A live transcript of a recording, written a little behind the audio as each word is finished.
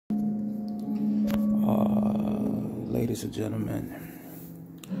Ladies and gentlemen,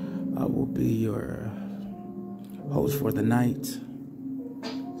 I will be your host for the night.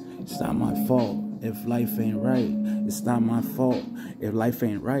 It's not my fault if life ain't right. It's not my fault if life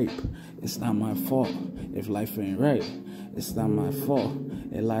ain't ripe. It's not my fault if life ain't right. It's not my fault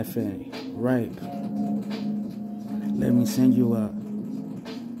if life ain't ripe. Let me send you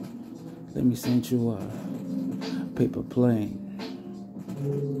a paper plane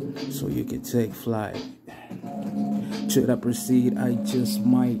so you can take flight. Should I proceed? I just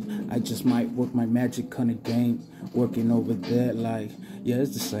might work my magic kind of game. Working over there like, yeah,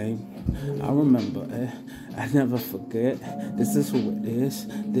 it's the same. I remember it. I never forget. This is who it is.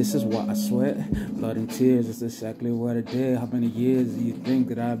 This is why I sweat. Blood and tears is exactly what I did. How many years do you think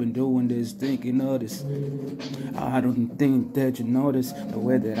that I've been doing this, thinking of this? I don't think that you noticed the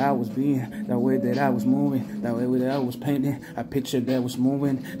way that I was being, the way that I was moving, the way that I was painting. A picture that was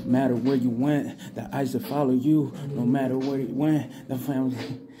moving. No matter where you went, the eyes that follow you. No matter where you went, the family,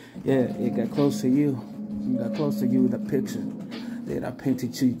 yeah, it got close to you. It got close to you. The picture that I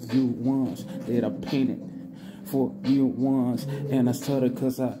painted to you once, that I painted for you once, and I started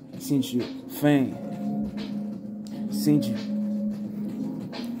cause I seen you fame, seen you,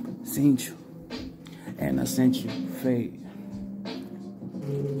 and I sent you fate.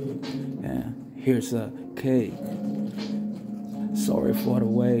 And here's a cake. Sorry for the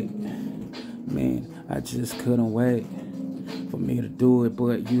wait, man. I just couldn't wait for me to do it,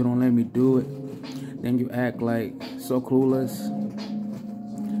 but you don't let me do it. Then you act like so clueless.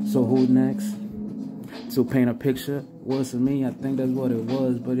 So who next? To paint a picture wasn't me. I think that's what it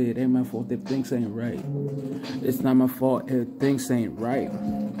was, but it ain't my fault if things ain't right. It's not my fault if things ain't right.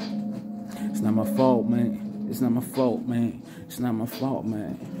 It's not my fault, man. It's not my fault, man. It's not my fault,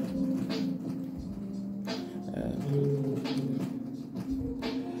 man.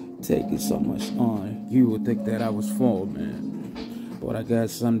 Taking so much on. You would think that I was fault, man. But I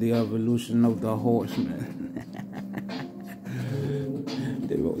guess I'm the evolution of the horseman.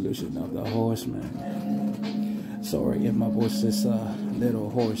 The evolution of the horseman. Sorry if my voice is a little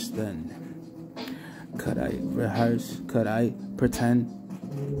hoarse then. Could I rehearse? Could I pretend?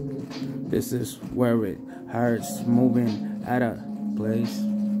 This is where it hurts, moving at a place.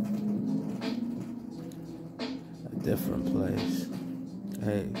 A different place.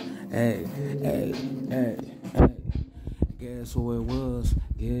 Hey. Guess who it was?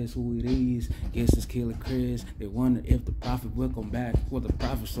 Guess who it is? Guess it's Killer Chris. They wonder if the prophet will come back. Well, the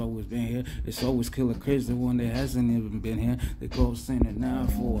prophet's always been here. It's always Killer Chris, the one that hasn't even been here. They go singing now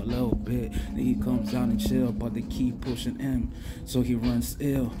for a little bit. Then he comes down and chill, but they keep pushing him. So he runs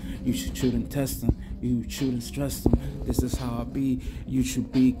ill. You should shoot and test him. You shouldn't stress him. This is how I be. You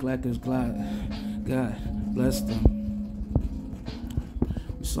should be glad as glad. God bless them.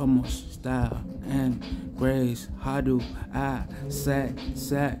 So much style and grace. How do I sad?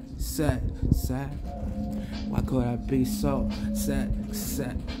 Why could I be so sad?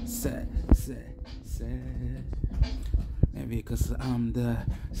 Maybe because I'm the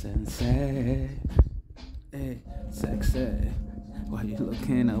sensei. Hey, sexy. Why you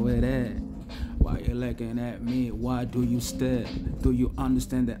looking over there? Why you looking at me? Why do you stare? Do you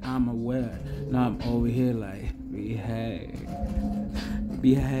understand that I'm aware? Now I'm over here like, behave.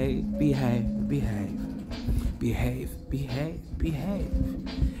 Behave.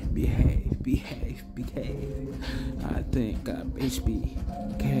 I think I'm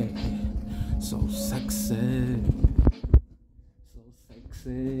HBK. So sexy.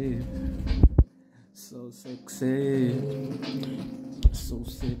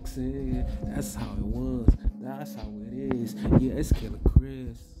 That's how it was. That's how it is. Yeah, it's Killer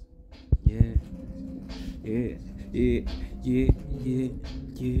Chris. Yeah.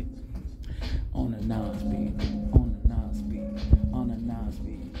 On a nice beat.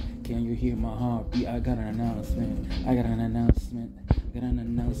 Can you hear my heartbeat? I got an announcement.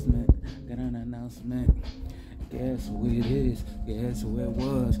 Guess who it is? Guess who it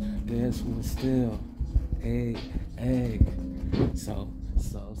was? Guess who it's still? Hey. So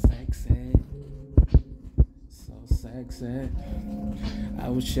sexy. I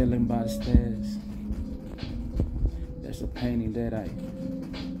was chilling by the stairs. There's a painting that I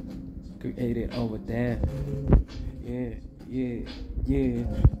created over there. Yeah.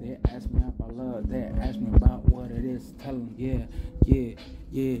 They asked me about love. They asked me about what it is. Tell them, yeah.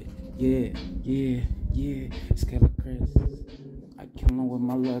 It's Killer Chris. I kill them with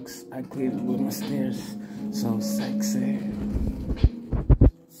my looks. I clear them with my stares. So sexy.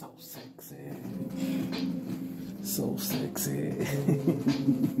 So sexy.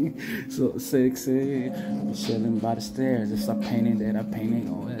 So sexy. I'm chilling by the stairs. It's a painting that I painted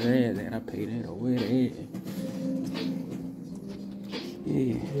over there. That I painted over there.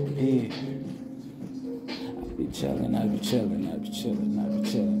 Yeah, yeah. I be chilling, I be chilling, I be chilling, I be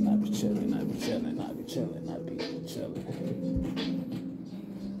chilling, I be chilling, I be chilling, I be chilling, I be chilling.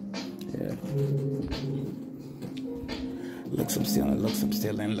 Yeah. Looks I'm stealing, looks I'm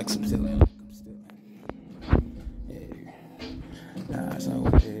stealing, looks I'm stealing, looks I'm stealing. Yeah. That's how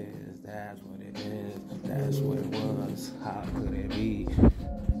it is, that's what it is, that's what it was. How could it be?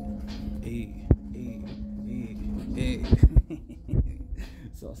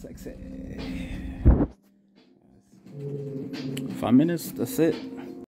 So sexy. 5 minutes, that's it.